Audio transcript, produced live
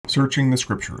Searching the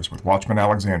Scriptures with Watchman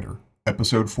Alexander,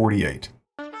 Episode 48.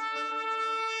 Is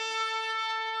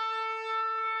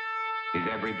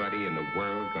everybody in the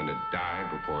world going to die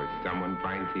before someone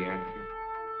finds the answer?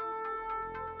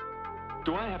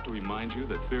 Do I have to remind you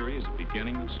that theory is the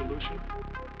beginning of solution?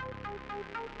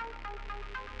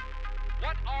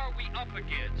 What are we up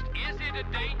against? Is it a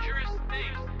dangerous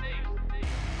thing?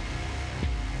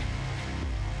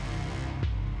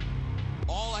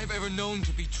 All I've ever known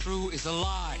to be true is a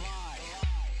lie.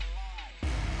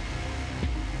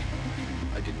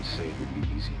 I didn't say it would be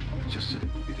easy. I just said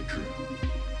it would be the truth.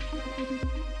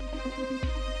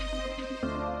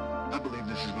 I believe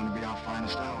this is going to be our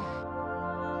finest hour.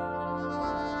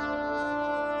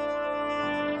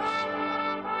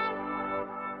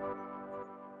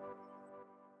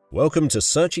 Welcome to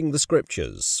Searching the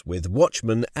Scriptures with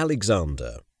Watchman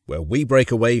Alexander, where we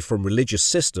break away from religious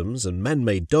systems and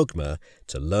man-made dogma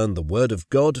to learn the Word of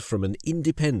God from an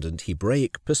independent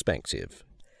Hebraic perspective.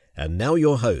 And now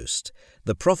your host,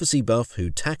 the prophecy buff who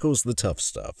tackles the tough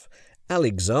stuff,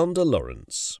 Alexander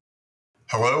Lawrence.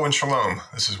 Hello and shalom.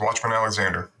 This is Watchman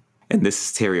Alexander. And this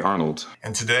is Terry Arnold.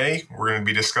 And today we're going to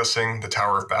be discussing the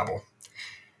Tower of Babel.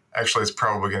 Actually, it's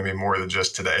probably going to be more than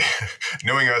just today.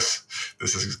 Knowing us,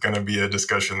 this is going to be a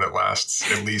discussion that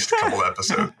lasts at least a couple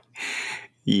episodes.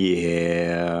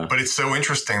 Yeah. But it's so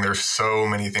interesting. There's so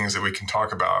many things that we can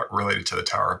talk about related to the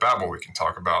Tower of Babel. We can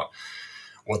talk about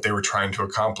what they were trying to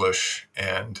accomplish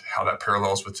and how that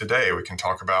parallels with today. We can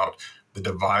talk about the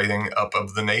dividing up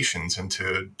of the nations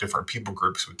into different people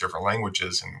groups with different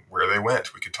languages and where they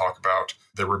went. We could talk about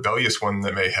the rebellious one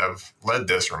that may have led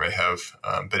this or may have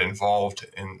been involved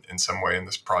in some way in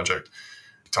this project.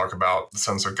 Talk about the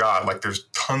sons of God. Like, there's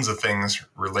tons of things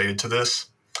related to this.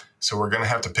 So we're going to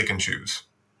have to pick and choose.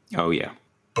 Oh, yeah.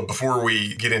 But before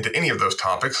we get into any of those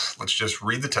topics, let's just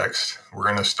read the text. We're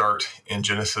going to start in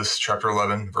Genesis chapter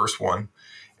 11, verse 1.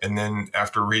 And then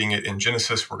after reading it in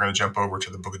Genesis, we're going to jump over to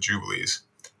the book of Jubilees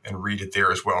and read it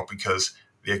there as well, because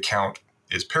the account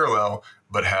is parallel,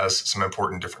 but has some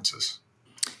important differences.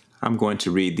 I'm going to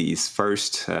read these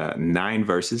first 9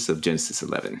 verses of Genesis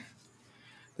 11,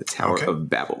 the Tower of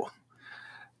Babel.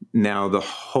 Now the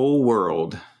whole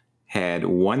world had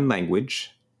one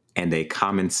language and a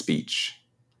common speech.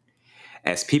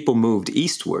 As people moved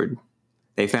eastward,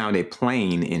 they found a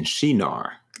plain in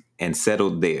Shinar and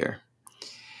settled there.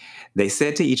 They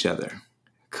said to each other,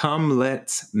 "Come,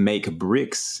 let's make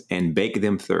bricks and bake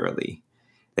them thoroughly."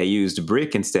 They used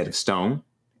brick instead of stone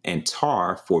and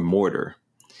tar for mortar.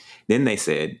 Then they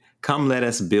said, "Come, let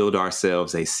us build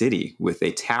ourselves a city with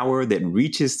a tower that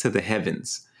reaches to the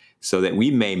heavens, so that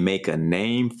we may make a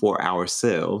name for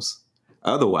ourselves.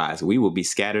 Otherwise, we will be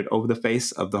scattered over the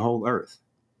face of the whole earth."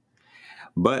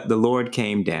 But the Lord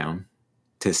came down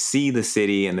to see the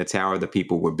city and the tower the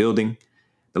people were building.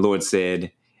 The Lord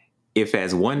said, "If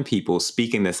as one people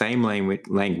speaking the same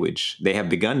language, they have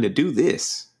begun to do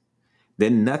this,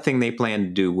 then nothing they plan to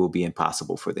do will be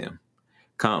impossible for them.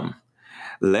 Come,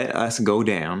 let us go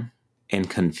down and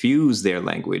confuse their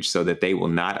language so that they will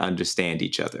not understand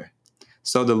each other."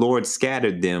 So the Lord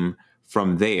scattered them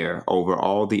from there over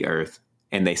all the earth,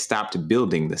 and they stopped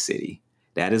building the city.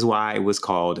 That is why it was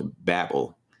called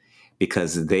Babel,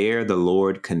 because there the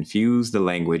Lord confused the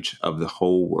language of the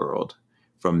whole world.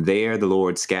 From there, the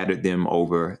Lord scattered them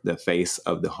over the face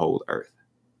of the whole earth.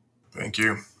 Thank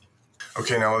you.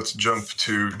 Okay, now let's jump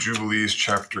to Jubilees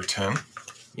chapter 10.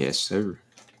 Yes, sir.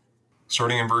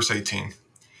 Starting in verse 18.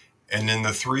 And in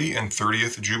the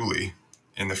 33rd Jubilee,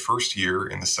 in the first year,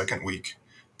 in the second week,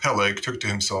 Peleg took to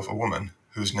himself a woman,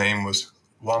 whose name was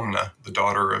Lamna, the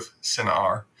daughter of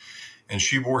Sinnar, and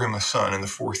she bore him a son in the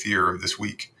 4th year of this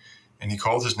week. And he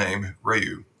called his name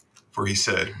Reu, for he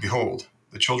said, "Behold,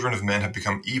 the children of men have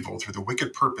become evil through the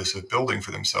wicked purpose of building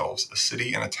for themselves a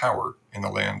city and a tower in the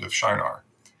land of Shinar.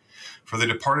 For they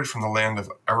departed from the land of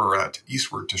Ararat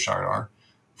eastward to Shinar,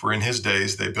 for in his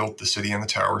days they built the city and the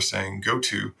tower, saying, Go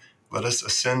to, let us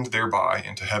ascend thereby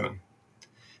into heaven.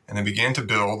 And they began to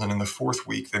build, and in the 4th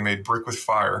week they made brick with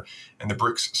fire, and the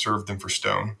bricks served them for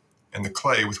stone, and the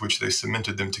clay with which they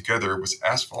cemented them together was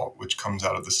asphalt which comes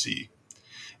out of the sea,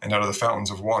 and out of the fountains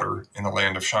of water in the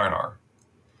land of Shinar.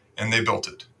 And they built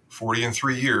it.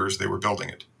 43 years they were building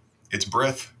it. Its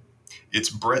breadth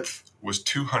was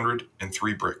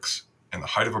 203 bricks, and the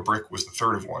height of a brick was the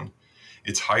third of one.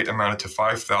 Its height amounted to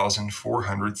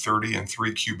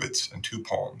 5,433 cubits and 2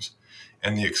 palms,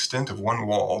 and the extent of one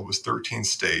wall was 13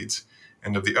 stades,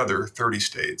 and of the other 30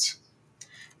 stades.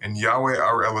 And Yahweh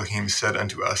our Elohim said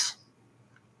unto us,"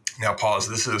 now pause,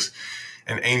 this is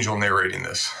an angel narrating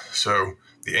this. So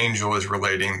the angel is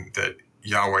relating that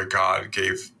Yahweh God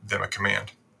gave them a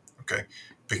command. Okay,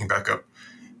 picking back up.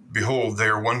 Behold, they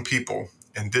are one people,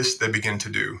 and this they begin to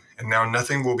do, and now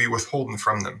nothing will be withholden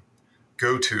from them.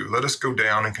 Go to, let us go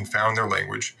down and confound their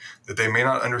language, that they may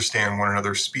not understand one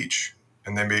another's speech,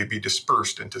 and they may be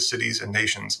dispersed into cities and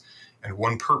nations, and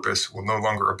one purpose will no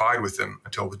longer abide with them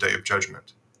until the day of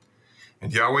judgment.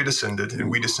 And Yahweh descended,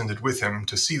 and we descended with him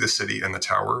to see the city and the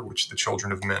tower which the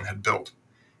children of men had built.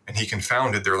 And he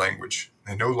confounded their language.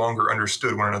 They no longer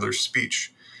understood one another's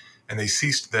speech, and they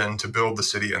ceased then to build the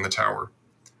city and the tower.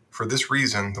 For this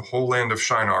reason, the whole land of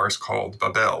Shinar is called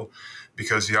Babel,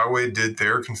 because Yahweh did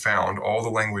there confound all the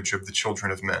language of the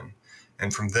children of men.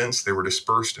 And from thence they were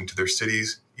dispersed into their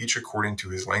cities, each according to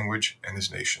his language and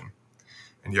his nation.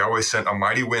 And Yahweh sent a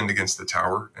mighty wind against the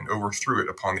tower, and overthrew it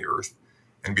upon the earth.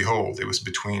 And behold, it was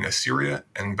between Assyria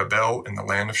and Babel in the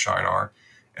land of Shinar,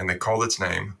 and they called its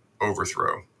name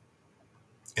Overthrow.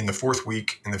 In the 4th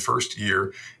week, in the 1st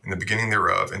year, in the beginning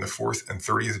thereof, in the 4th and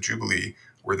 30th Jubilee,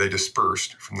 were they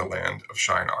dispersed from the land of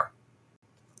Shinar.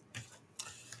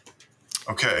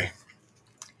 Okay,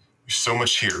 there's so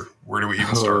much here. Where do we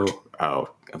even start? Oh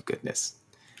goodness.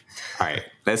 All right,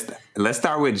 let's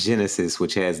start with Genesis,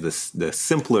 which has the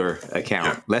simpler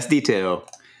account, yeah. Less detail,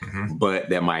 but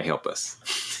that might help us.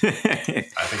 I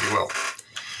think it will.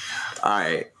 All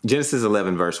right, Genesis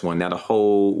 11, verse 1. Now the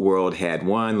whole world had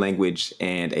one language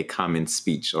and a common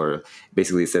speech, or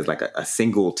basically it says like a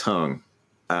single tongue.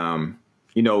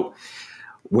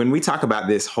 When we talk about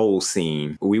this whole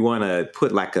scene, we want to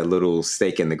put like a little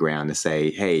stake in the ground to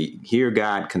say, hey, here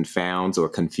God confounds or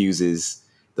confuses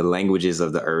the languages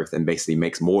of the earth and basically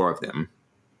makes more of them.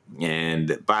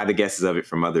 And by the guesses of it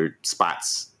from other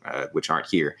spots, which aren't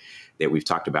here, that we've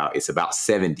talked about, it's about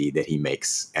 70 that he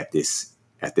makes at this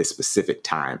specific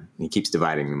time. He keeps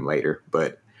dividing them later,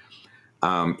 but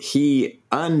he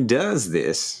undoes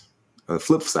this, the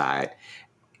flip side,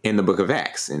 in the book of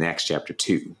Acts, in Acts chapter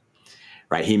 2.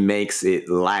 Right, he makes it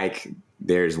like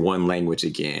there's one language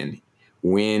again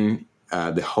when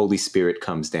the Holy Spirit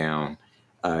comes down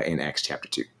in Acts chapter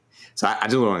 2. So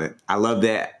I love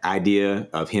that idea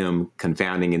of him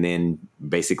confounding and then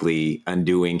basically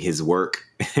undoing his work,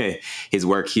 his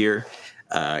work here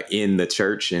in the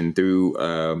church and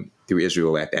through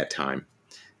Israel at that time.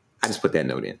 I just put that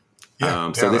note in.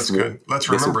 Yeah, so that's good. Let's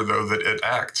remember though that at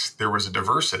Acts there was a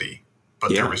diversity,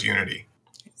 but there was unity.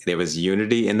 There was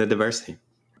unity in the diversity.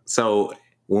 So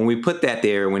when we put that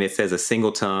there, when it says a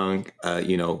single tongue,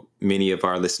 many of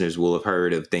our listeners will have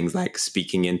heard of things like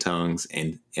speaking in tongues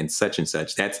and such and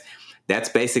such. That's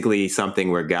basically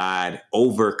something where God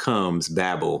overcomes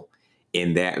Babel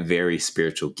in that very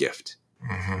spiritual gift.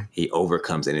 Mm-hmm. He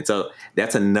overcomes it. And so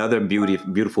that's another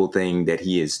beautiful thing that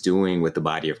he is doing with the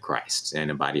body of Christ and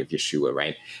the body of Yeshua,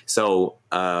 right? So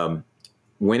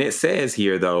when it says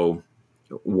here, though,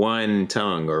 one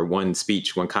tongue or one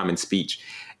speech, one common speech,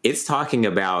 it's talking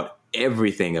about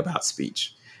everything about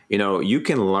speech. You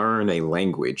can learn a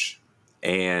language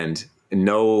and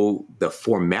know the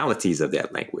formalities of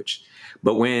that language.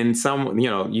 But when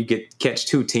you catch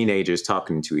two teenagers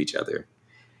talking to each other,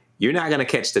 you're not going to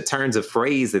catch the turns of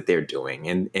phrase that they're doing.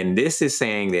 And this is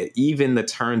saying that even the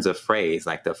turns of phrase,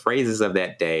 like the phrases of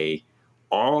that day,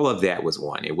 all of that was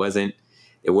one. It wasn't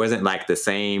like the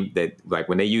same that like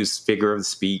when they use figure of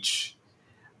speech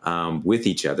with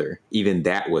each other, even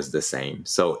that was the same.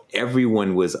 So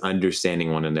everyone was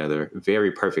understanding one another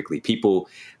very perfectly. People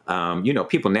now,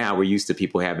 we're used to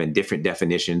people having different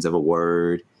definitions of a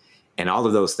word and all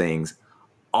of those things.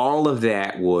 All of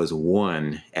that was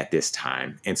one at this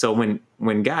time. And so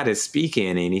when God is speaking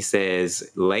and he says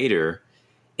later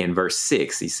in verse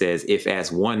 6, he says, if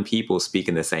as one people speak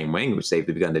in the same language, they've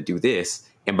begun to do this.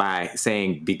 And by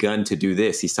saying begun to do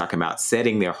this, he's talking about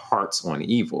setting their hearts on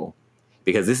evil,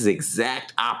 because this is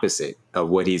exact opposite of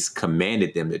what he's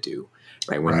commanded them to do.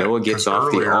 Right? When Noah gets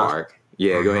off the ark.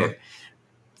 Yeah, go ahead.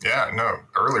 Yeah, no.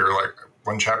 Earlier, like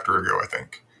one chapter ago, I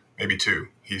think, maybe two,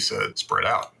 he said, spread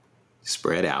out.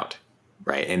 Spread out.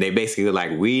 Right. And they basically were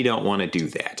like, we don't want to do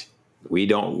that. We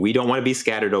don't want to be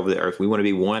scattered over the earth. We want to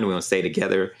be one. We want to stay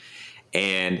together.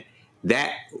 And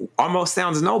that almost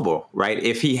sounds noble, right?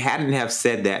 If he hadn't have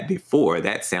said that before,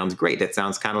 that sounds great. That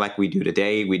sounds kind of like we do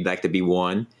today. We'd like to be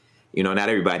one. Not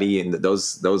everybody, and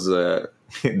those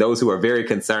who are very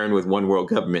concerned with one world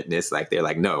governmentness, like they're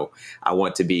like, no, I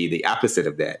want to be the opposite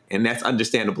of that. And that's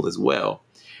understandable as well,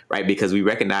 right? Because we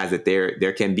recognize that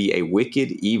there can be a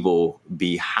wicked evil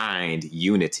behind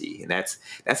unity. And that's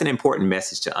an important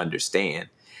message to understand.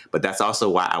 But that's also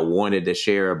why I wanted to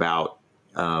share about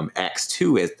Acts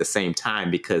 2 at the same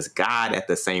time, because God at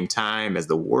the same time as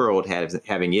the world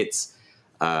having its,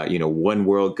 one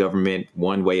world government,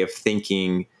 one way of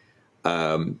thinking,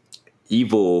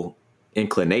 evil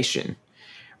inclination,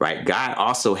 right? God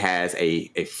also has a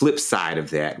flip side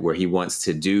of that where he wants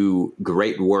to do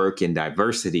great work in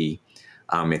diversity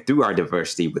and through our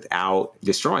diversity without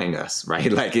destroying us,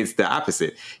 right? Like it's the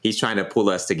opposite. He's trying to pull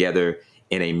us together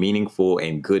in a meaningful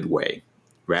and good way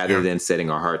rather than setting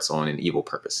our hearts on an evil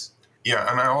purpose. Yeah,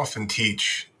 and I often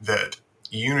teach that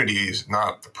unity is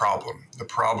not the problem. The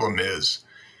problem is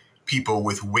people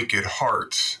with wicked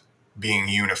hearts being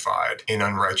unified in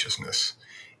unrighteousness.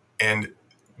 And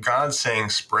God saying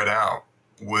spread out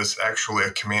was actually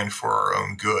a command for our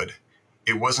own good.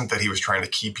 It wasn't that he was trying to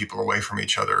keep people away from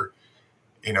each other,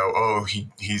 you know, oh,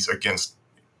 he's against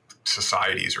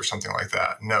societies or something like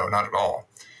that. No, not at all.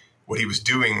 What he was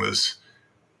doing was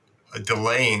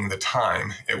delaying the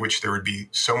time at which there would be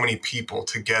so many people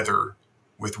together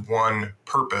with one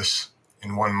purpose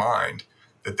in one mind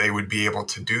that they would be able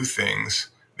to do things.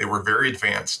 They were very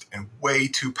advanced and way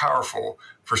too powerful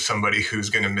for somebody who's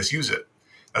going to misuse it.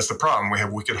 That's the problem. We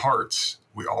have wicked hearts.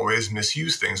 We always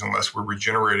misuse things unless we're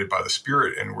regenerated by the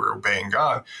Spirit and we're obeying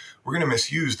God. We're going to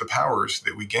misuse the powers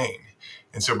that we gain.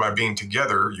 And so by being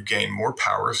together, you gain more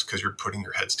powers because you're putting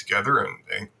your heads together, and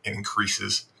it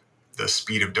increases the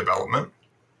speed of development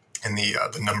and the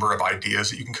number of ideas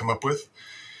that you can come up with.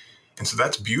 And so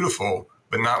that's beautiful,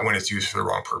 but not when it's used for the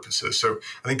wrong purposes. So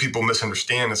I think people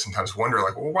misunderstand and sometimes wonder,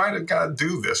 like, well, why did God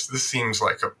do this? This seems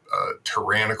like a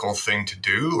tyrannical thing to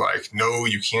do. Like, no,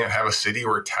 you can't have a city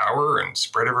or a tower and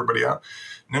spread everybody out.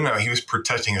 No, he was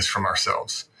protecting us from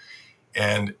ourselves.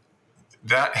 And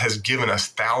that has given us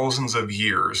thousands of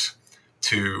years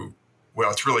to, well,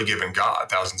 it's really given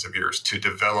God thousands of years to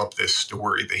develop this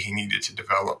story that he needed to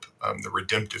develop, the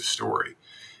redemptive story,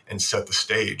 and set the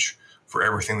stage for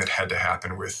everything that had to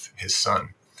happen with his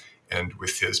son and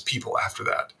with his people after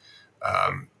that.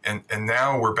 And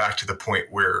now we're back to the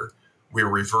point where we're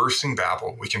reversing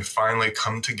Babel. We can finally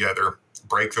come together,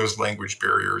 break those language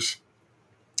barriers.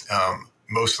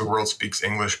 Most of the world speaks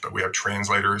English, but we have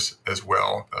translators as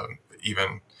well,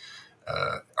 even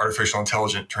artificial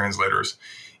intelligent translators.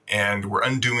 And we're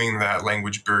undoing that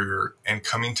language barrier and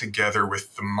coming together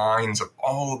with the minds of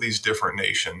all of these different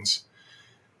nations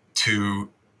to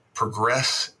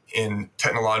progress in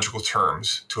technological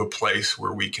terms to a place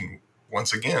where we can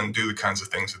once again do the kinds of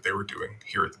things that they were doing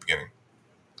here at the beginning.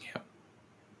 Yeah.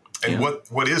 And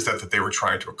what is that they were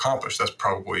trying to accomplish? That's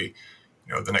probably,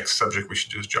 the next subject we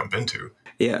should just jump into.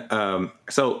 Yeah.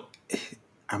 So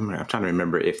I'm trying to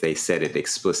remember if they said it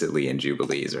explicitly in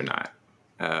Jubilees or not.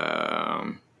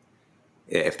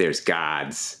 If there's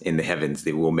gods in the heavens,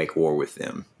 they will make war with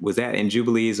them. Was that in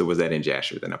Jubilees or was that in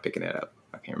Jasher? Then I'm picking that up.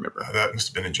 I can't remember. That must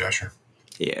have been in Jasher.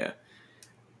 Yeah.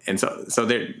 And so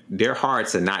their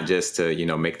hearts are not just to,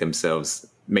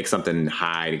 make something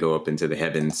high to go up into the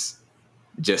heavens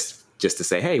just to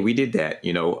say, hey, we did that.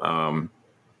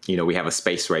 We have a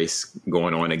space race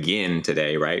going on again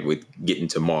today, right? With getting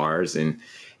to Mars and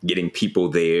getting people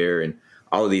there and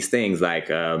all of these things. Like,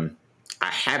 I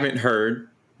haven't heard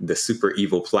the super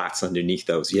evil plots underneath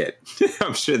those yet.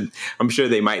 I'm sure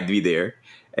they might be there,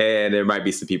 and there might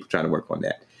be some people trying to work on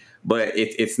that. But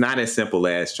it's not as simple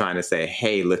as trying to say,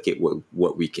 hey, look at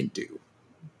what we can do.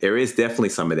 There is definitely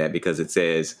some of that, because it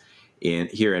says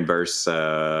in verse,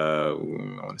 verse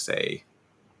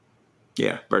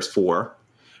 4,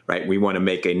 right? We want to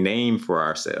make a name for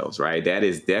ourselves, right? That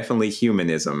is definitely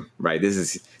humanism, right?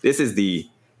 This is the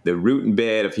root and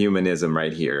bed of humanism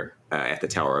right here at the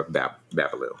Tower of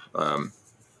Babel.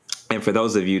 And for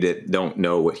those of you that don't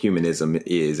know what humanism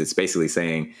is, it's basically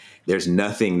saying there's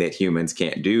nothing that humans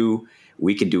can't do.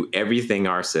 We can do everything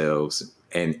ourselves.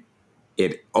 And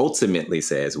it ultimately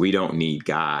says we don't need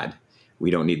God.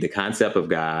 We don't need the concept of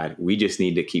God. We just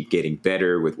need to keep getting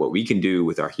better with what we can do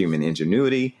with our human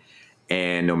ingenuity.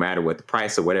 And no matter what the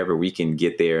price or whatever, we can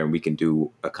get there and we can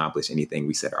accomplish anything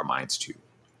we set our minds to.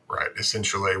 Right.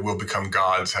 Essentially, we'll become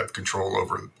gods, have control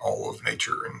over all of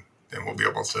nature, and then we'll be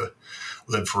able to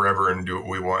live forever and do what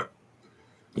we want.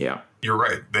 Yeah. You're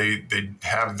right. They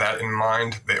have that in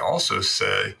mind. They also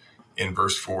say in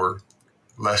verse 4,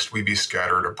 lest we be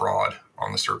scattered abroad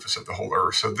on the surface of the whole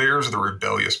earth. So there's the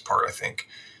rebellious part, I think,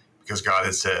 because God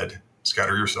had said,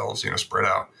 scatter yourselves, spread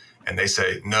out. And they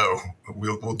say, no,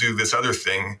 we'll do this other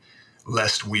thing,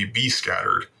 lest we be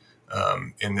scattered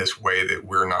in this way that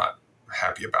we're not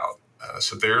happy about.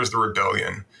 So there's the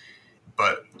rebellion.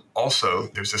 But also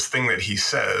there's this thing that he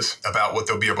says about what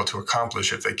they'll be able to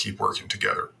accomplish if they keep working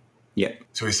together. Yeah.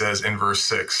 So he says in verse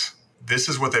 6, this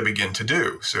is what they begin to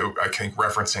do. So I think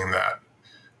referencing that,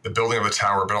 the building of the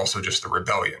tower, but also just the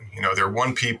rebellion. They're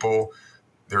one people,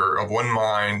 they're of one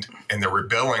mind, and they're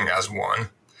rebelling as one.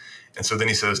 And so then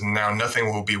he says, now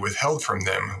nothing will be withheld from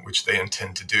them, which they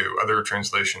intend to do. Other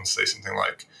translations say something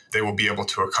like, they will be able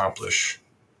to accomplish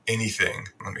anything.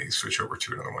 Let me switch over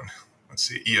to another one. Let's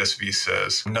see. ESV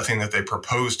says, nothing that they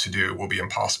propose to do will be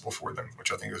impossible for them,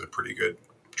 which I think is a pretty good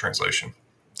translation.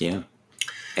 Yeah.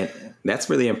 And that's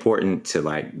really important to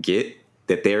like get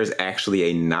that there's actually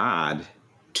a nod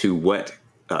to what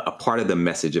a part of the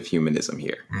message of humanism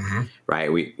here,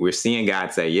 right? We're seeing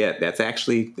God say, yeah, that's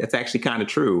actually kind of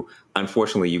true.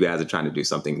 Unfortunately, you guys are trying to do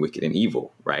something wicked and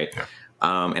evil, right? Yeah.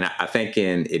 And I think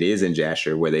it is in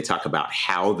Jasher where they talk about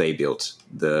how they built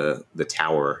the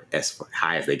tower as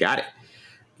high as they got it.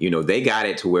 You know, they got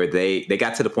it to where they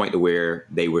got to the point to where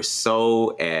they were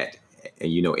so in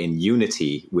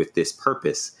unity with this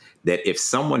purpose that if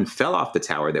someone fell off the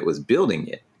tower that was building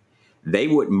it, they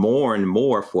would mourn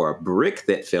more for a brick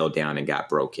that fell down and got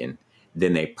broken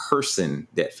than a person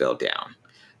that fell down.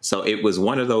 So it was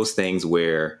one of those things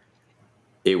where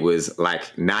it was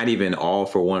like not even all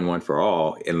for one for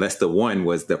all, unless the one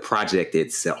was the project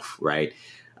itself, right?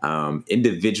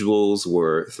 Individuals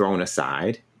were thrown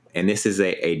aside. And this is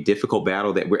a difficult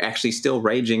battle that we're actually still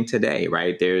raging today,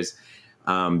 right? There's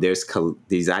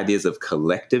these ideas of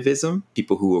collectivism,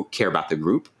 people who care about the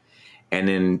group, and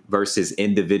then versus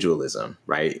individualism,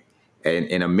 right? And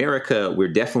in America, we're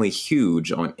definitely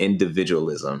huge on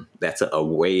individualism. That's a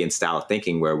way and style of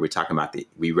thinking where we're talking about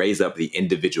we raise up the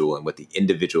individual and what the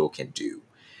individual can do.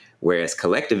 Whereas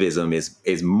collectivism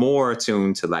is more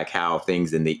attuned to like how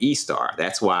things in the East are.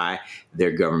 That's why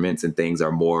their governments and things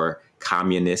are more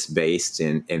communist based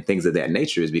and things of that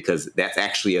nature, is because that's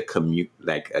actually a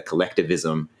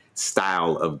collectivism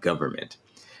style of government.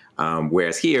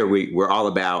 Whereas here we're all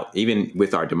about, even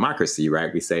with our democracy,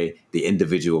 right? We say the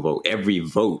individual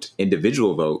vote,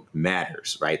 individual vote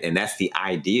matters, right? And that's the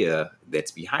idea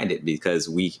that's behind it, because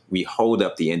we hold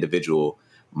up the individual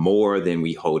more than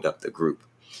we hold up the group.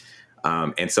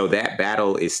 And so that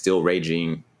battle is still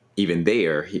raging even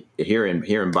there. Here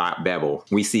in Babel,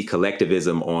 we see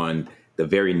collectivism on the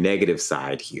very negative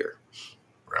side here.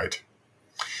 Right.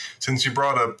 Since you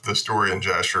brought up the story in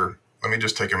Jasher, let me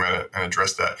just take a minute and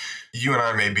address that. You and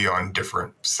I may be on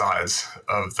different sides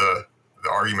of the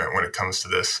argument when it comes to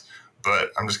this,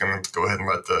 but I'm just going to go ahead and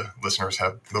let the listeners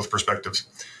have both perspectives.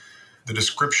 The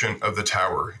description of the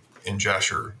tower in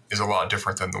Jasher is a lot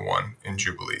different than the one in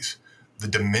Jubilees. The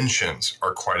dimensions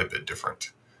are quite a bit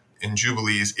different. In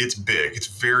Jubilees, it's big. It's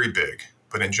very big.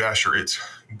 But in Jasher, it's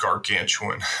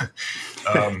gargantuan.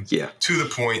 To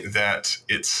the point that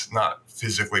it's not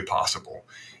physically possible.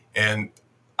 And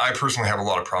I personally have a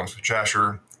lot of problems with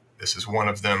Jasher. This is one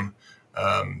of them,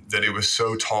 that it was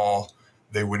so tall,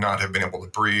 they would not have been able to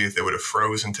breathe. They would have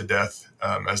frozen to death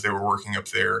as they were working up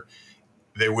there.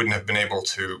 They wouldn't have been able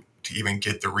to even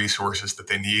get the resources that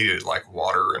they needed, like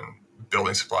water and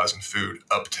building supplies and food,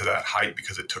 up to that height,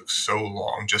 because it took so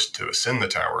long just to ascend the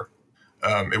tower.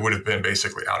 It would have been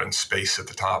basically out in space at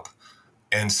the top.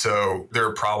 And so there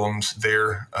are problems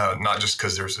there, not just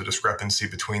because there's a discrepancy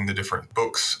between the different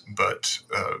books, but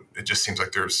it just seems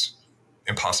like there's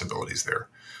impossibilities there.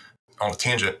 On a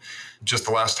tangent, just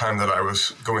the last time that I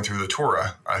was going through the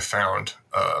Torah, I found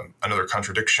another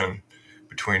contradiction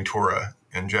between Torah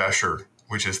and Jasher,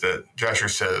 which is that Jasher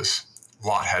says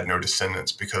Lot had no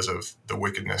descendants because of the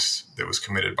wickedness that was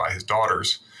committed by his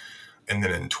daughters. And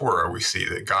then in Torah, we see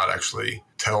that God actually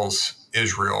tells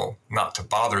Israel not to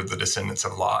bother the descendants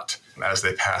of Lot as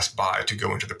they pass by to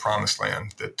go into the promised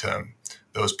land, that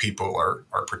those people are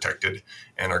protected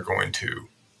and are going to,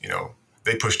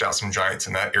 they pushed out some giants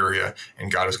in that area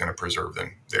and God is going to preserve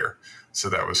them there. So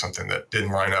that was something that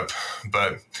didn't line up.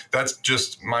 But that's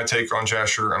just my take on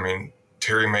Jasher. I mean,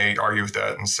 Terry may argue with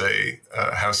that and say,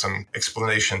 have some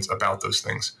explanations about those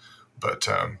things. But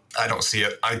I don't see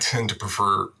it. I tend to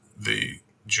prefer the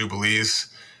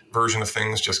Jubilees version of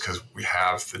things just because we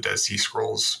have the Dead Sea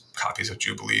Scrolls copies of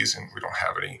Jubilees and we don't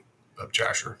have any of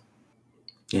Jasher.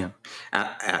 Yeah,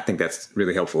 I think that's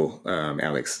really helpful,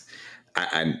 Alex.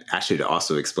 I should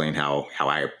also explain how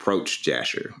I approach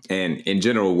Jasher, and in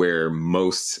general where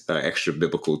most extra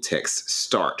biblical texts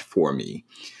start for me.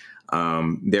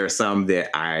 There are some that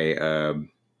I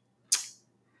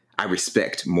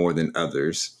respect more than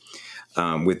others.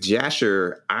 With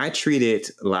Jasher, I treat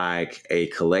it like a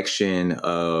collection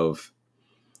of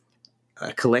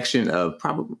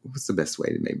probably, what's the best way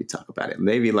to maybe talk about it?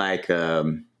 Maybe like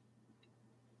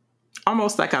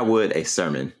almost like I would a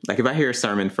sermon. Like if I hear a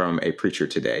sermon from a preacher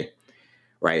today,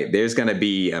 right, there's going to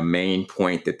be a main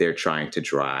point that they're trying to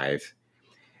drive.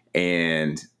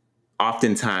 And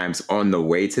oftentimes on the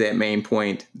way to that main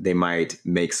point, they might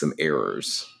make some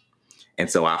errors. And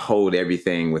so I hold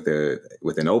everything with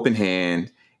an open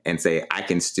hand and say, I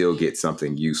can still get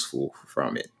something useful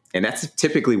from it. And that's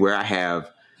typically where I have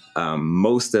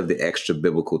most of the extra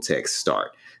biblical texts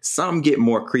start. Some get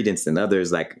more credence than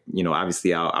others. Like,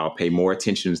 obviously I'll pay more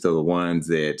attention to the ones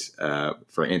that,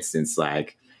 for instance,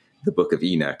 like the Book of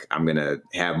Enoch, I'm going to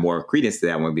have more credence to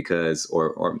that one because,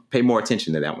 or pay more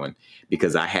attention to that one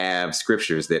because I have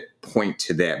scriptures that point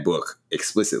to that book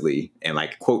explicitly and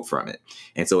like quote from it.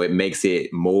 And so it makes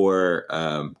it more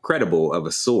credible of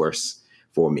a source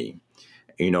for me.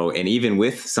 And even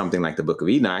with something like the Book of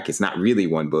Enoch, it's not really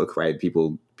one book, right?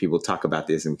 People talk about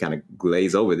this and kind of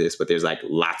glaze over this, but there's like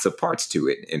lots of parts to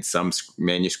it. And some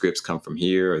manuscripts come from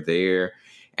here or there.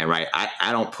 And right,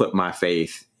 I don't put my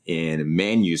faith in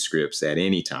manuscripts at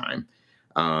any time.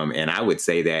 And I would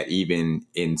say that even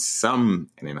in some,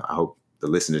 and I hope the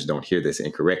listeners don't hear this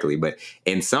incorrectly, but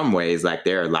in some ways, like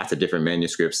there are lots of different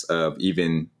manuscripts of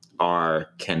even our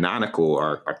canonical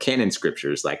or our canon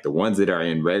scriptures, like the ones that are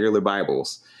in regular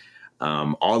Bibles.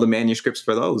 All the manuscripts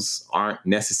for those aren't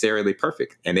necessarily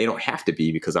perfect, and they don't have to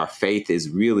be because our faith is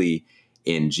really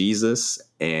in Jesus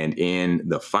and in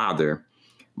the Father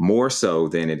more so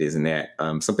than it is in that.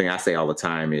 Something I say all the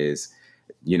time is,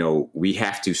 we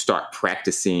have to start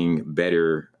practicing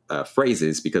better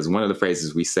phrases because one of the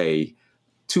phrases we say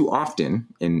too often,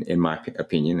 in my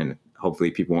opinion, and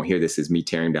hopefully people won't hear this as me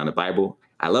tearing down the Bible.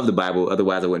 I love the Bible.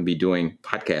 Otherwise, I wouldn't be doing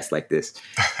podcasts like this.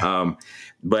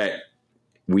 But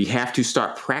we have to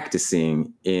start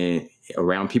practicing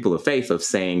around people of faith of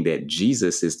saying that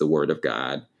Jesus is the Word of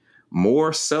God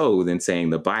more so than saying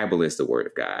the Bible is the Word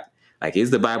of God. Like,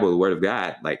 is the Bible the Word of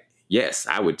God? Like, yes,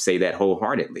 I would say that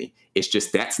wholeheartedly. It's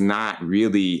just that's not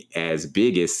really as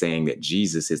big as saying that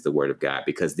Jesus is the Word of God,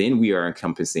 because then we are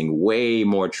encompassing way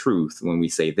more truth when we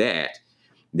say that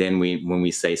than when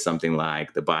we say something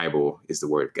like the Bible is the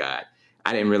Word of God.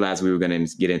 I didn't realize we were going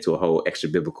to get into a whole extra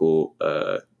biblical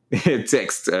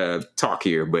text talk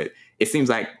here, but it seems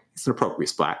like it's an appropriate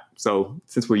spot. So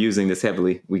since we're using this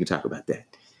heavily, we can talk about that.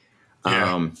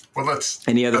 Yeah. Well, that's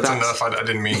enough. I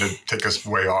didn't mean to take us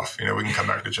way off. We can come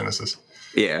back to Genesis.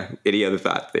 Yeah. Any other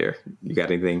thoughts there? You got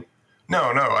anything? No.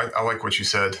 I like what you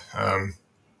said,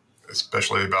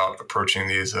 especially about approaching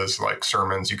these as like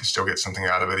sermons. You can still get something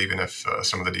out of it, even if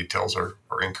some of the details are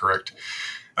incorrect.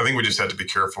 I think we just have to be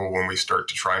careful when we start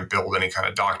to try and build any kind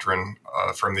of doctrine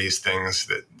from these things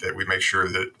that we make sure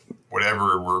that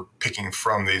whatever we're picking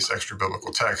from these extra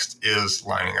biblical texts is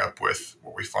lining up with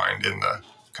what we find in the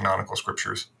canonical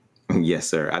scriptures. Yes,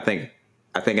 sir. I think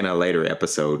in a later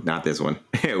episode, not this one,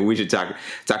 we should talk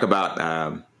about.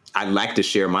 I'd like to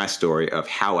share my story of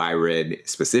how I read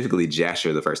specifically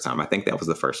Jasher the first time. I think that was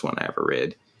the first one I ever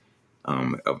read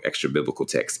of extra biblical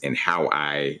text, and how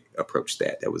I approached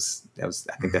that. That was.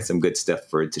 I think that's some good stuff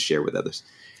to share with others.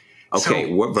 Okay,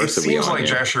 so what verse are we on? It seems like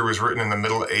Jasher was written in the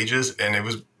Middle Ages, and it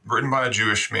was written by a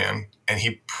Jewish man, and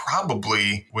he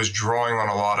probably was drawing on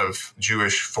a lot of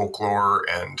Jewish folklore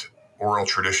and oral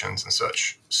traditions and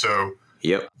such. So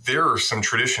there are some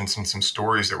traditions and some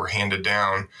stories that were handed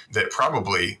down that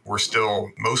probably were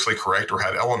still mostly correct or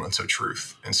had elements of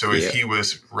truth. And so if he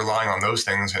was relying on those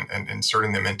things and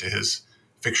inserting them into his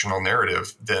fictional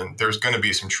narrative, then there's going to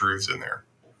be some truths in there.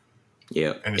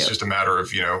 Yeah. And it's just a matter of,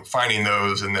 finding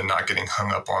those and then not getting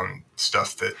hung up on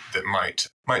stuff that might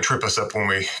trip us up when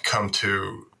we come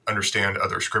to understand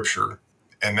other scripture.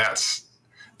 And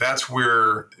that's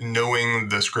where knowing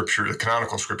the scripture, the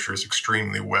canonical scriptures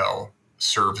extremely well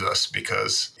serves us,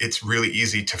 because it's really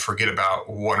easy to forget about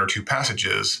one or two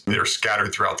passages that are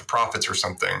scattered throughout the prophets or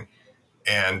something.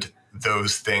 And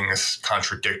those things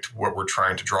contradict what we're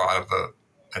trying to draw out of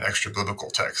an extra biblical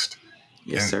text.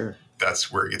 Yes, sir.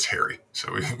 That's where it gets hairy.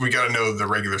 So we got to know the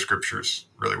regular scriptures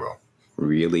really well.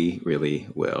 Really, really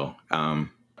well.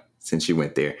 Since you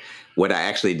went there, what I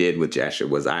actually did with Jasher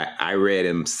was I read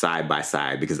him side by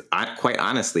side, because quite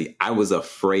honestly, I was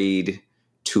afraid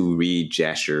to read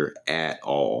Jasher at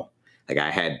all. Like, I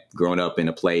had grown up in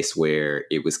a place where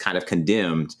it was kind of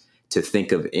condemned to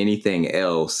think of anything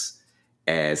else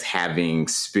as having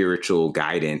spiritual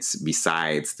guidance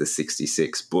besides the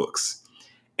 66 books.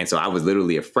 And so I was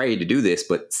literally afraid to do this.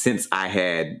 But since I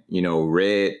had,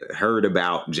 heard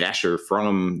about Jasher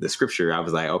from the scripture, I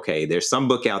was like, okay, there's some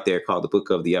book out there called the Book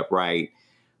of the Upright.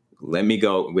 Let me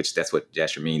go, which that's what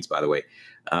Jasher means, by the way.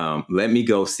 Let me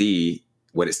go see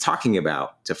what it's talking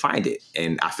about to find it.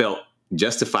 And I felt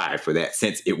justified for that,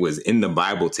 since it was in the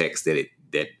Bible text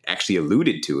that actually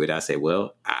alluded to it. I said,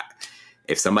 well,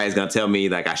 if somebody's going to tell me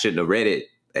like I shouldn't have read it,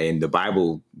 and the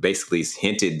Bible basically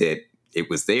hinted that it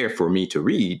was there for me to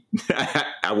read,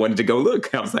 I wanted to go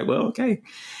look. I was like, well, okay.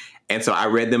 And so I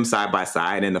read them side by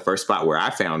side. And the first spot where I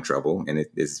found trouble, and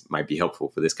this might be helpful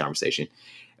for this conversation,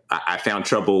 I found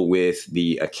trouble with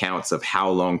the accounts of how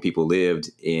long people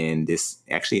lived in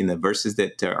the verses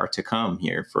that are to come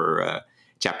here for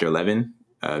chapter 11.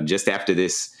 Just after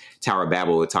this Tower of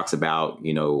Babel, it talks about,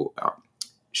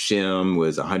 Shem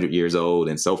was 100 years old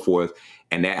and so forth.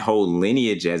 And that whole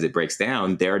lineage, as it breaks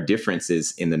down, there are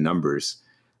differences in the numbers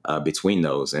between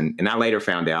those. And I later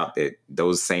found out that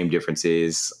those same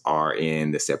differences are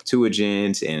in the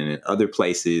Septuagint and in other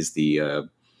places, the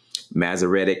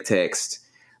Masoretic text.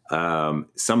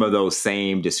 Some of those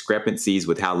same discrepancies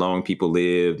with how long people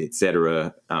lived, et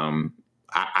cetera.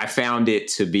 I found it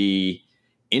to be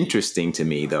interesting to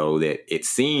me, though, that it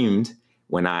seemed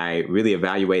when I really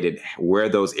evaluated where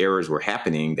those errors were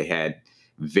happening, they had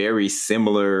very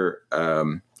similar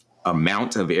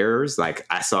amount of errors. Like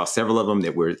I saw several of them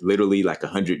that were literally like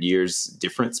 100 years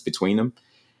difference between them.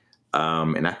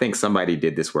 And I think somebody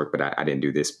did this work, but I didn't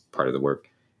do this part of the work.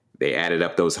 They added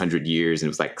up those 100 years and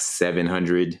it was like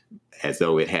 700, as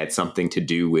though it had something to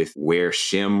do with where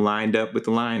Shem lined up with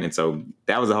the line. And so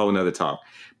that was a whole nother talk.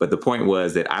 But the point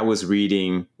was that I was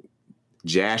reading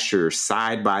Jasher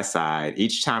side by side.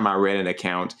 Each time I read an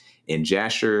account in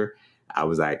Jasher, I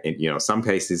was like, some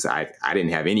cases I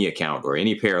didn't have any account or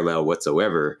any parallel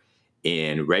whatsoever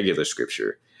in regular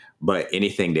scripture. But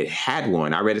anything that had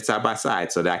one, I read it side by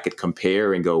side so that I could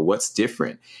compare and go, what's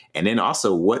different? And then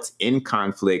also what's in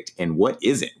conflict and what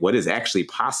isn't, what is actually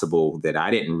possible that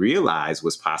I didn't realize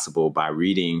was possible by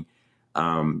reading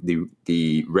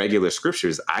the regular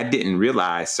scriptures. I didn't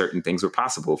realize certain things were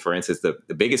possible. For instance,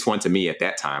 the biggest one to me at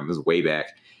that time was way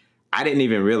back. I didn't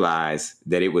even realize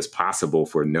that it was possible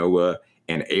for Noah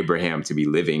and Abraham to be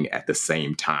living at the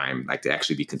same time, like to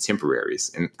actually be contemporaries.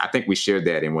 And I think we shared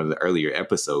that in one of the earlier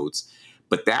episodes.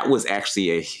 But that was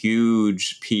actually a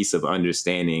huge piece of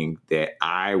understanding that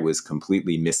I was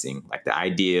completely missing, like the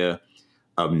idea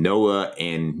of Noah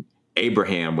and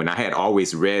Abraham, when I had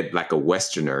always read like a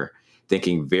Westerner,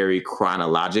 thinking very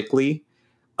chronologically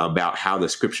about how the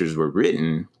scriptures were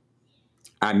written,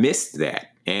 I missed that.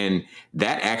 And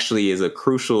that actually is a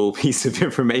crucial piece of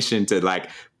information to like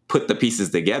put the pieces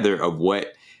together of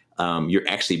what you're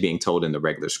actually being told in the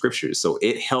regular scriptures. So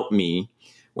it helped me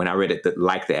when I read it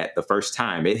like that the first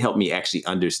time. It helped me actually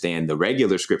understand the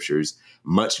regular scriptures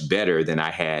much better than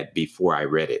I had before I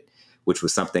read it, which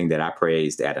was something that I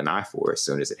praised Adonai for as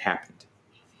soon as it happened.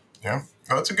 Yeah,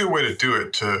 well, that's a good way to do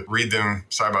it, to read them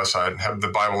side by side and have the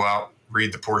Bible out,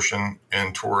 read the portion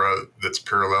in Torah that's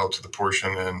parallel to the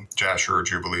portion in Jasher or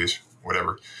Jubilees,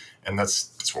 whatever. And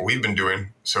that's what we've been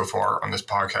doing so far on this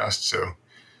podcast. So,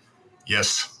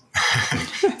 yes,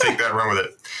 take that and run with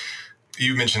it.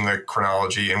 You mentioned the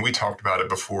chronology, and we talked about it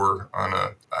before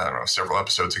on several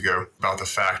episodes ago, about the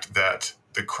fact that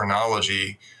the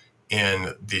chronology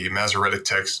in the Masoretic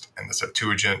text and the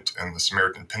Septuagint and the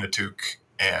Samaritan Pentateuch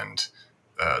and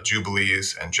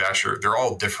Jubilees and Jasher, they're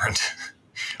all different,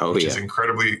 which is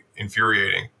incredibly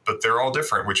infuriating. But they're all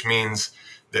different, which means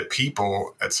that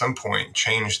people at some point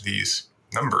change these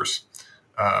numbers,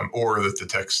 or that the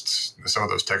texts, some of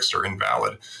those texts are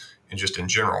invalid, and just in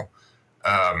general.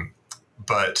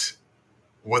 But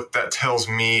what that tells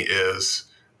me is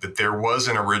that there was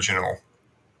an original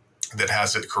that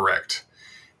has it correct,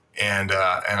 and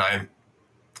I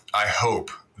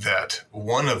hope that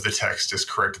one of the texts is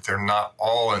correct, that they're not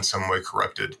all in some way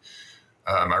corrupted.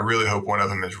 I really hope one of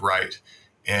them is right,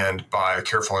 and by a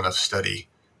careful enough study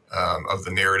of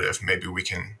the narrative, maybe we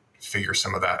can figure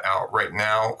some of that out. Right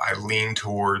now, I lean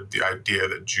toward the idea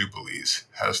that Jubilees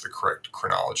has the correct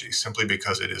chronology, simply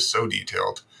because it is so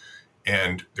detailed,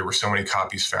 and there were so many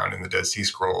copies found in the Dead Sea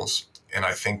Scrolls. And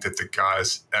I think that the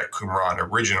guys at Qumran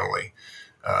originally,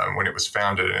 when it was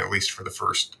founded, and at least for the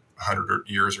first 100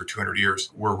 years or 200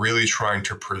 years, were really trying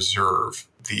to preserve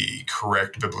the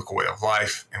correct biblical way of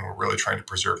life, and we're really trying to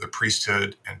preserve the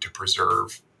priesthood and to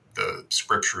preserve the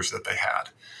scriptures that they had.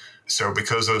 So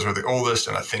because those are the oldest,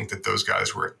 and I think that those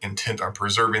guys were intent on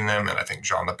preserving them, and I think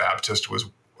John the Baptist was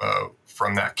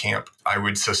from that camp, I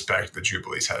would suspect that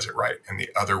Jubilees has it right, and the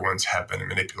other ones have been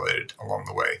manipulated along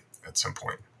the way at some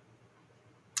point.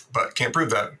 But can't prove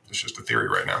that. It's just a theory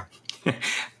right now.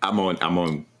 I'm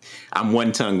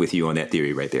one tongue with you on that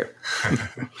theory right there.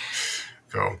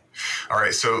 Cool. All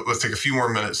right, so let's take a few more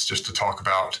minutes just to talk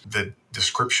about the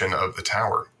description of the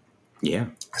tower. Yeah.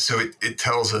 So it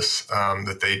tells us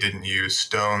that they didn't use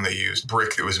stone. They used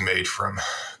brick that was made from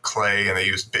clay, and they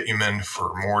used bitumen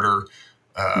for mortar.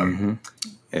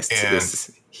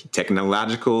 It's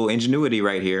technological ingenuity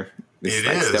right here. It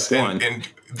is. Step one. And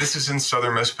this is in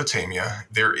southern Mesopotamia.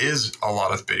 There is a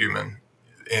lot of bitumen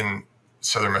in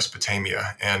southern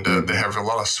Mesopotamia, and they have a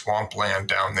lot of swampland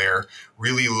down there,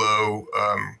 really low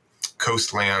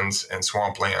coastlands and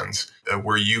swamplands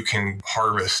where you can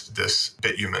harvest this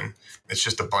bitumen. It's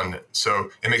just abundant.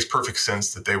 So it makes perfect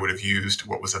sense that they would have used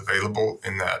what was available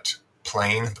in that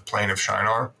plain, the plain of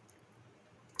Shinar.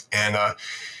 And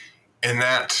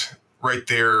that right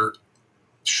there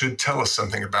should tell us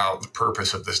something about the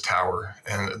purpose of this tower.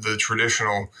 And the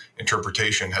traditional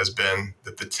interpretation has been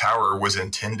that the tower was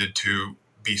intended to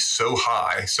be so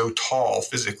high, so tall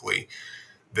physically,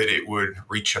 that it would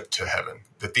reach up to heaven.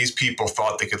 That these people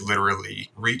thought they could literally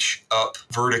reach up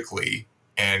vertically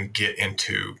and get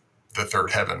into the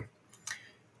third heaven.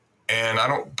 And I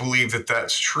don't believe that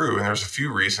that's true. And there's a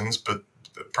few reasons, but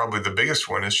probably the biggest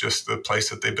one is just the place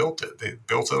that they built it. They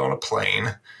built it on a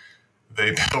plain.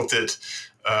 They built it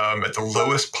at the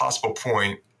lowest possible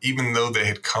point, even though they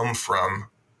had come from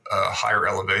a higher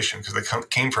elevation, because they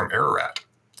came from Ararat.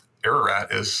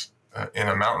 Ararat is in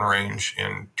a mountain range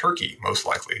in Turkey, most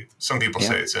likely. Some people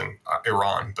say it's in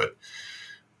Iran, but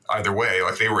either way,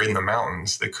 like they were in the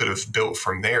mountains. They could have built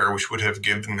from there, which would have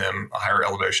given them a higher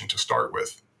elevation to start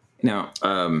with. Now,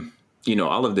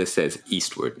 all of this says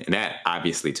eastward, and that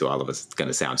obviously to all of us is going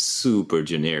to sound super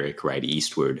generic, right?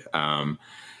 Eastward. And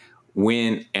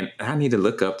I need to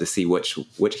look up to see which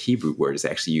Hebrew word is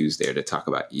actually used there to talk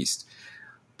about east.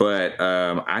 But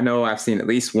I know I've seen at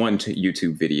least one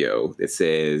YouTube video that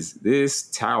says this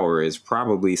tower is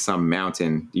probably some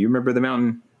mountain. Do you remember the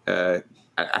mountain? I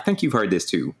think you've heard this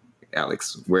too,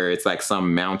 Alex, where it's like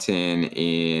some mountain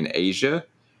in Asia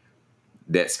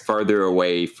that's further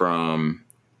away from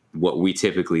what we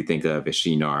typically think of as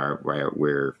Shinar, right?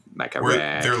 Where like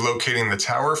Iraq. They're locating the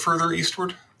tower further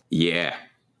eastward? Yeah,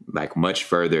 like much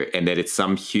further. And that it's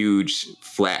some huge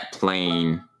flat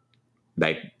plain,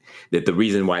 like that the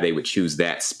reason why they would choose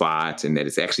that spot and that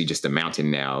it's actually just a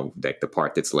mountain now, like the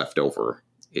part that's left over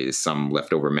is some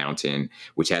leftover mountain,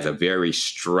 which has a very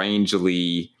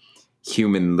strangely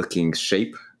human-looking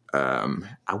shape.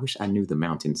 I wish I knew the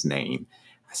mountain's name.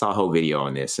 I saw a whole video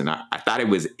on this, and I thought it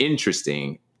was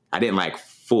interesting. I didn't like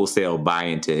full sail buy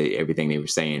into everything they were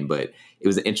saying, but it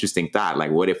was an interesting thought.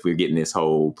 Like, what if we're getting this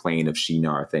whole plain of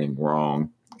Shinar thing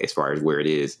wrong as far as where it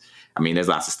is? I mean, there's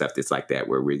lots of stuff that's like that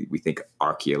where we think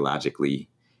archaeologically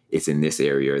it's in this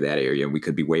area or that area, and we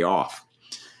could be way off.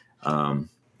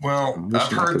 Well,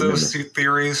 I've heard those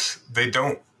theories. They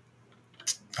don't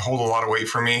hold a lot of weight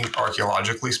for me,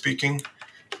 archaeologically speaking,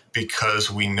 because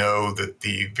we know that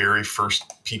the very first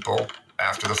people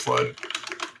after the flood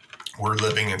were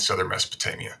living in southern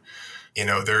Mesopotamia.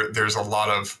 There's a lot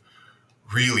of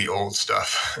really old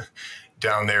stuff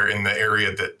down there in the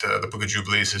area that the Book of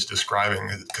Jubilees is describing,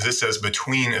 because it says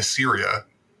between Assyria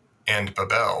and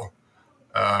Babel.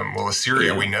 Well,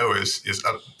 Assyria, we know, is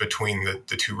up between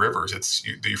the two rivers. It's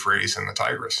the Euphrates and the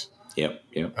Tigris. Yep.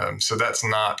 So that's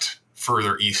not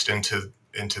further east into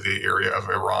the area of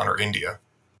Iran or India.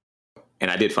 And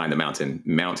I did find the mountain,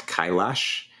 Mount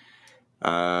Kailash,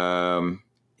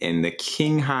 in the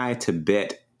Qinghai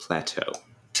Tibet Plateau.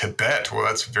 Tibet? Well,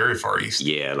 that's very far east.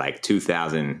 Yeah, like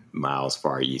 2,000 miles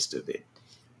far east of it.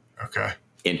 Okay.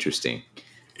 Interesting.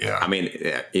 Yeah. I mean,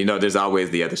 there's always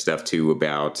the other stuff too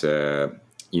about,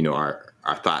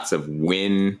 our thoughts of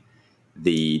when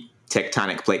the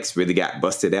tectonic plates really got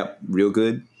busted up real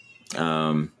good.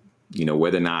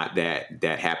 Whether or not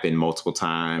that happened multiple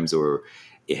times or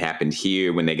it happened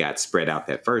here when they got spread out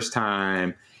that first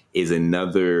time is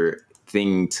another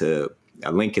thing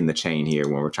a link in the chain here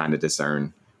when we're trying to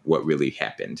discern what really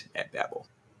happened at Babel.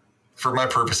 For my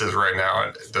purposes right now,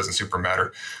 it doesn't super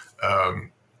matter.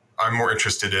 I'm more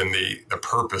interested in the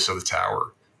purpose of the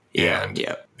tower and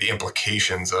the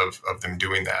implications of them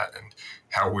doing that and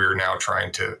how we're now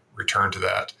trying to return to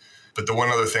that. But the one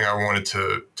other thing I wanted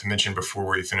to mention before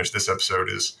we finish this episode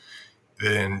is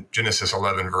that in Genesis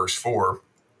 11, verse 4,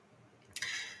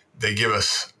 they give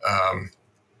us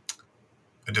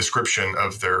a description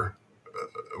of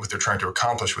what they're trying to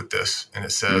accomplish with this. And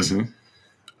it says,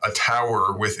 a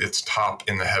tower with its top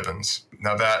in the heavens.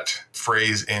 Now that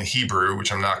phrase in Hebrew,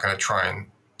 which I'm not going to try and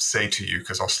say to you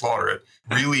because I'll slaughter it,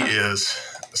 really is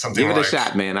something like... Give it a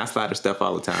shot, man. I slaughter stuff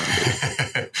all the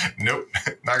time. Nope,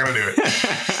 not going to do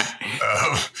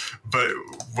it.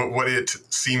 But what it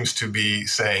seems to be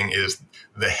saying is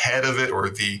the head of it or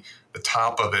the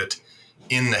top of it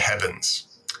in the heavens.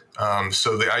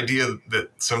 So the idea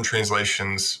that some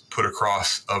translations put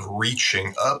across of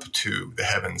reaching up to the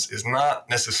heavens is not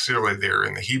necessarily there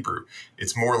in the Hebrew.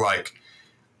 It's more like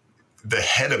the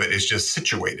head of it is just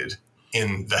situated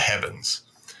in the heavens.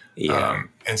 Yeah.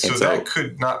 And so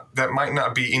that might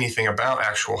not be anything about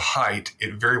actual height.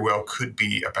 It very well could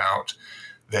be about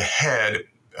the head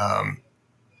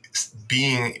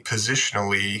being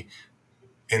positionally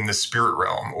in the spirit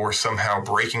realm or somehow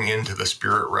breaking into the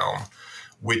spirit realm,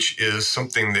 which is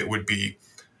something that would be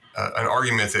an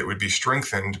argument that would be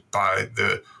strengthened by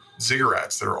the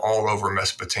ziggurats that are all over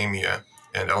Mesopotamia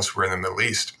and elsewhere in the Middle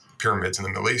East, pyramids in the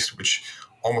Middle East, which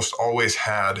almost always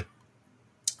had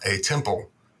a temple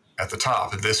at the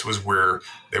top. This was where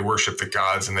they worshiped the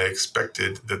gods, and they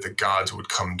expected that the gods would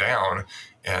come down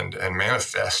and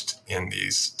manifest in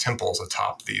these temples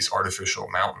atop these artificial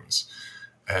mountains.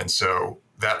 And so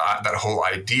that whole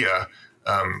idea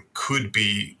could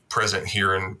be present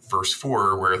here in verse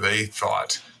 4, where they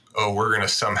thought, oh, we're going to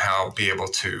somehow be able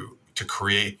to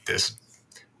create this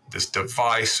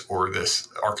device or this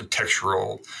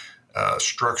architectural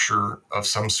structure of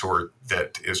some sort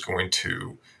that is going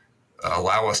to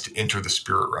allow us to enter the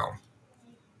spirit realm.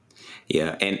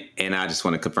 Yeah, and I just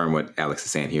want to confirm what Alex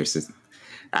is saying here. So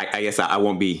I guess I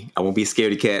won't be a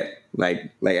scaredy cat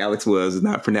like Alex was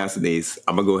not pronouncing these.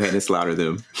 I'm gonna go ahead and slaughter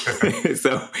them.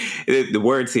 So the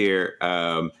words here,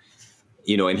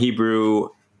 in Hebrew,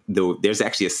 there's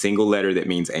actually a single letter that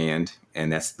means and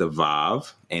that's the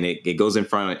vav, and it goes in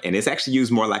front, and it's actually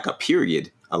used more like a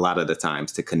period a lot of the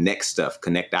times to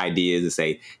connect ideas, and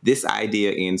say this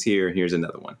idea ends here, and here's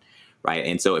another one, right?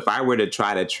 And so if I were to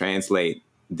try to translate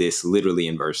this literally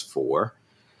in verse 4,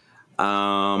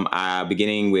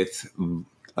 beginning with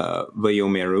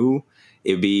Vayomeru,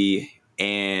 it'd be,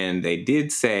 and they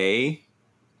did say,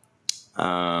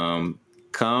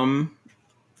 come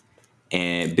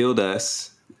and build us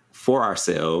for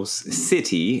ourselves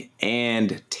city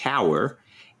and tower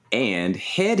and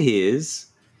head his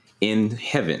in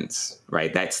heavens,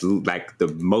 right? That's like the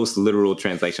most literal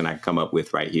translation I can come up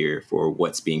with right here for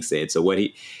what's being said. So what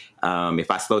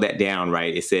if I slow that down,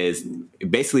 right,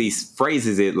 it basically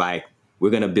phrases it like,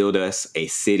 we're going to build us a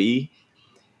city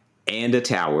and a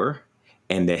tower,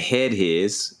 and the head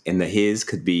his, and the his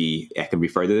could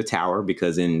refer to the tower,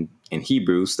 because in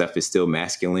Hebrew, stuff is still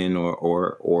masculine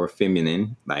or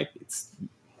feminine. Like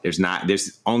there's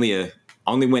only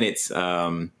when it's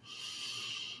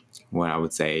what I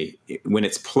would say, when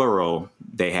it's plural,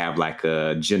 they have like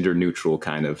a gender neutral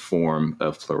kind of form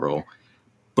of plural.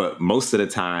 But most of the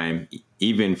time,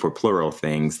 even for plural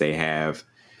things, they have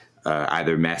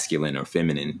either masculine or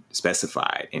feminine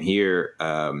specified. And here,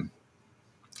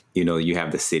 you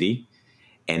have the city,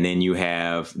 and then you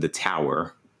have the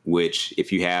tower, which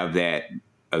if you have that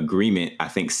agreement, I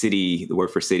think city, the word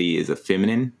for city is a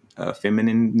feminine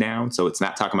noun. So it's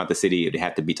not talking about the city. It'd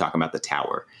have to be talking about the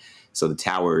tower. So the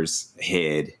tower's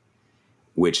head,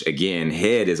 which again,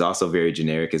 head is also very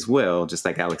generic as well. Just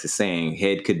like Alex is saying,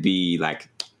 head could be like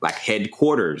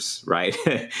headquarters, right?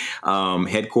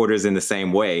 Headquarters in the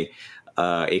same way.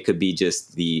 It could be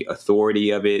just the authority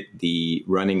of it. The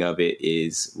running of it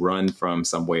is run from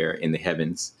somewhere in the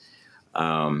heavens.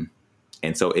 And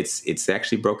so it's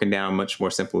actually broken down much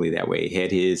more simply that way.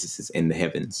 Head his is in the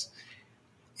heavens.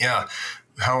 Yeah.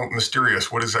 How mysterious.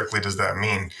 What exactly does that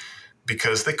mean?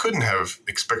 Because they couldn't have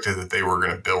expected that they were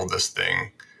going to build this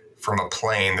thing from a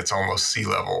plane that's almost sea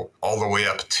level all the way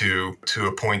up to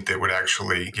a point that would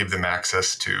actually give them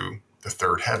access to the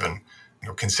third heaven.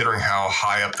 Considering how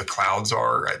high up the clouds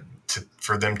are,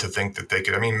 for them to think that they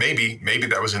could, maybe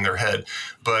that was in their head,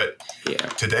 but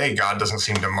today God doesn't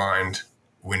seem to mind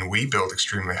when we build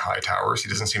extremely high towers. He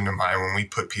doesn't seem to mind when we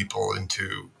put people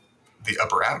into the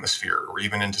upper atmosphere or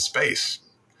even into space.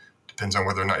 Depends on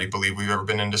whether or not you believe we've ever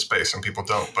been into space. Some people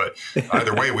don't, but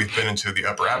either way, we've been into the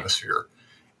upper atmosphere,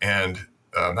 and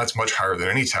that's much higher than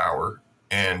any tower,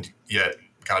 and yet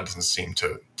God doesn't seem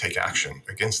to take action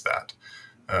against that.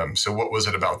 So what was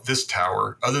it about this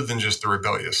tower, other than just the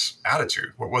rebellious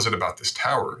attitude? What was it about this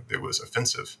tower that was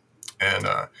offensive? And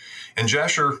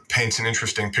Jasher paints an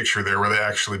interesting picture there, where they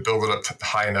actually build it up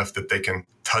high enough that they can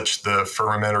touch the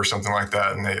firmament or something like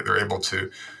that, and they're able to.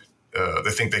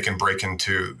 They think they can break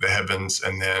into the heavens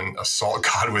and then assault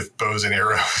God with bows and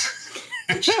arrows.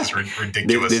 It's just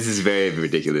ridiculous. This is very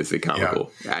ridiculous and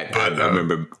comical. Yeah. I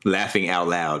remember laughing out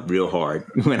loud real hard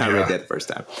when I read that the first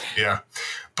time. Yeah.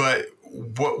 But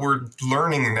what we're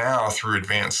learning now through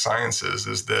advanced sciences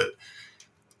is that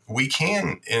we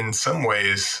can, in some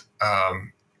ways,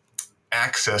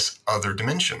 access other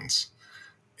dimensions.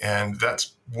 And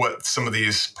that's what some of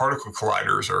these particle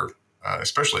colliders are,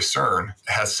 especially CERN,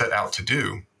 has set out to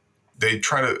do. They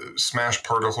try to smash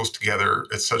particles together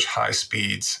at such high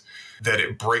speeds that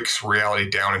it breaks reality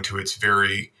down into its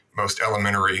very most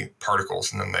elementary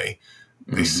particles. And then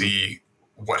they see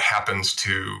what happens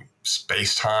to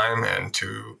space-time and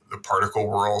to the particle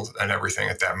world and everything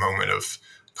at that moment of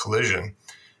collision.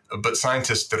 But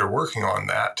scientists that are working on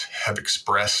that have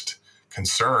expressed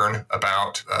concern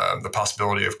about the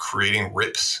possibility of creating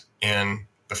rips in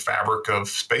the fabric of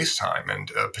space-time and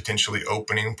potentially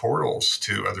opening portals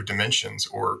to other dimensions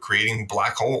or creating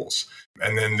black holes.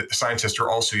 And then scientists are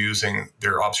also using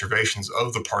their observations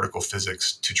of the particle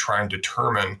physics to try and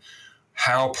determine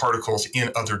how particles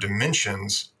in other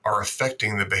dimensions are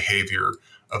affecting the behavior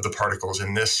of the particles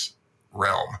in this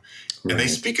realm. Right. And they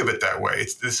speak of it that way.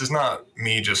 This is not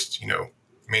me just,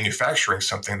 manufacturing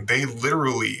something. They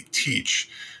literally teach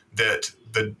that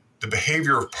the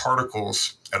behavior of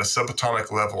particles at a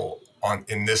subatomic level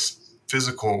in this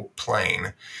physical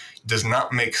plane does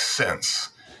not make sense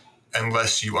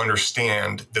unless you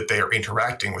understand that they are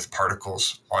interacting with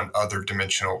particles on other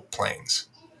dimensional planes.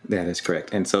 That is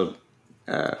correct. And so,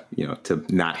 to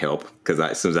not help, because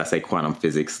as soon as I say quantum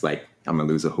physics, like I'm going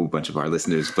to lose a whole bunch of our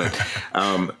listeners, but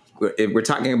we're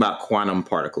talking about quantum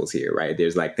particles here, right?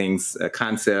 There's like things,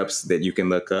 concepts that you can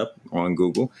look up on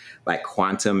Google, like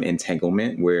quantum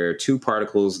entanglement, where two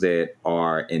particles that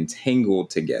are entangled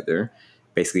together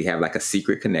basically have like a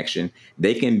secret connection.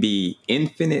 They can be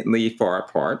infinitely far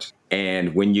apart.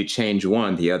 And when you change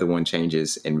one, the other one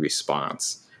changes in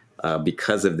response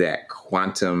because of that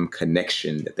quantum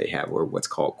connection that they have, or what's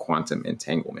called quantum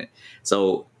entanglement.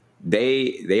 So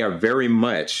they are very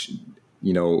much,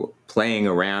 playing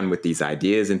around with these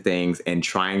ideas and things and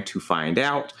trying to find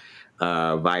out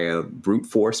via brute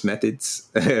force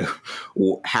methods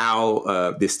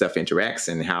how this stuff interacts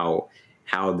and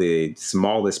how the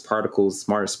smallest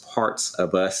parts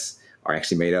of us are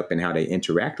actually made up and how they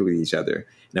interact with each other.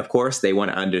 And of course, they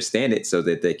want to understand it so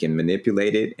that they can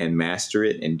manipulate it and master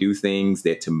it and do things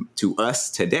that to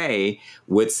us today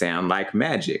would sound like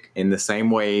magic, in the same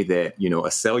way that,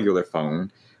 a cellular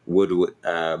phone would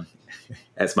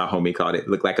as my homie called it,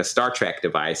 look like a Star Trek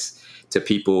device to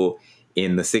people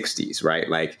in the 60s, right?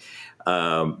 Like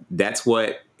that's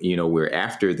what, we're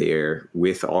after there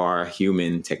with our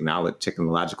human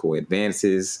technological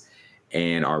advances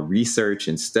and our research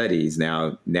and studies.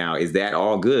 Now, is that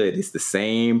all good? It's the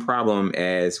same problem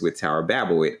as with Tower of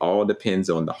Babel. It all depends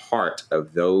on the heart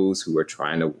of those who are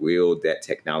trying to wield that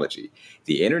technology.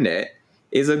 The internet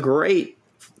is a great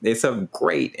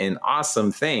and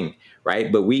awesome thing,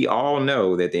 right? But we all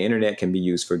know that the internet can be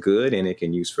used for good, and it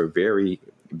can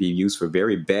be used for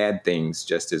very bad things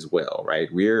just as well,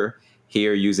 right? We're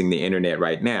here using the internet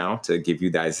right now to give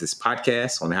you guys this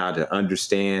podcast on how to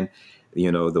understand,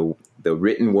 the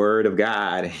written word of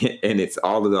God and it's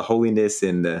all of the holiness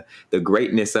and the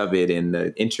greatness of it and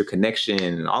the interconnection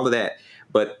and all of that.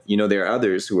 But, there are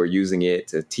others who are using it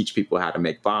to teach people how to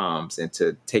make bombs and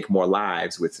to take more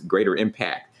lives with greater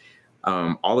impact.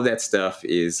 All of that stuff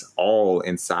is all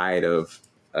inside of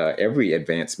every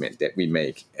advancement that we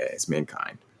make as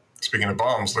mankind. Speaking of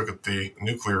bombs, look at the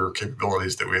nuclear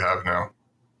capabilities that we have now.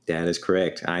 That is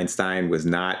correct. Einstein was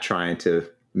not trying to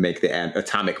make the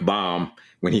atomic bomb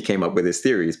when he came up with his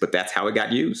theories, but that's how it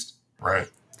got used. Right.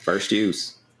 First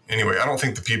use. Anyway, I don't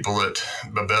think the people at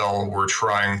Babel were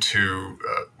trying to,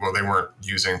 they weren't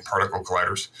using particle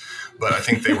colliders, but I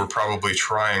think they were probably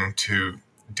trying to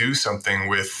do something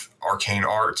with arcane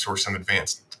arts or some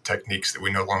advanced techniques that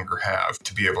we no longer have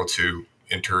to be able to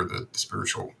enter the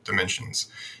spiritual dimensions.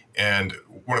 And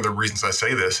one of the reasons I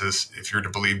say this is if you're to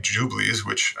believe Jubilees,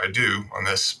 which I do on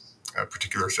this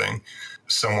particular thing,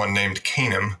 someone named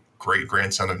Canaan,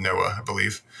 great-grandson of Noah, I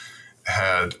believe,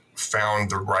 had found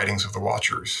the writings of the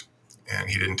Watchers, and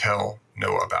he didn't tell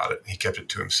Noah about it. He kept it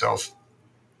to himself.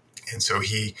 And so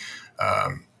he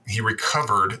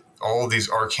recovered all of these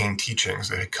arcane teachings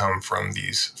that had come from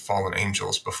these fallen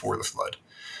angels before the flood.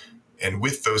 And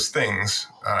with those things,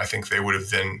 I think they would have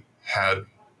then had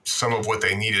some of what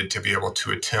they needed to be able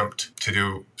to attempt to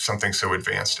do something so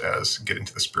advanced as get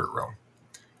into the spirit realm.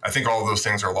 I think all of those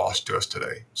things are lost to us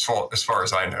today, as far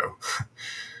as I know.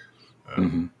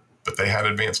 But they had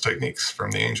advanced techniques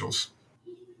from the angels.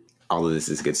 All of this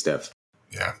is good stuff.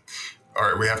 Yeah. All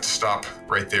right, we have to stop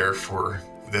right there for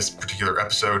this particular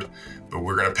episode, but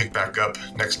we're going to pick back up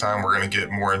next time. We're going to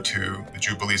get more into the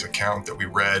Jubilees account that we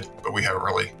read, but we haven't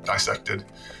really dissected.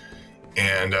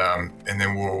 And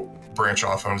then we'll branch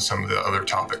off on some of the other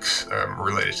topics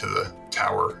related to the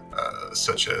tower,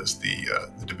 such as the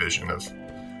division of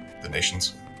the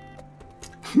nations.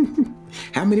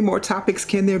 How many more topics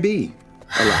can there be?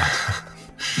 A lot.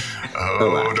 A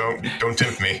lot. Don't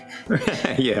tempt me.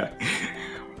 Yeah.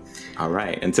 All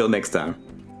right. Until next time.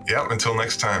 Yeah. Until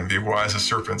next time. Be wise as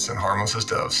serpents and harmless as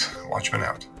doves. Watchmen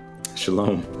out.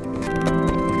 Shalom.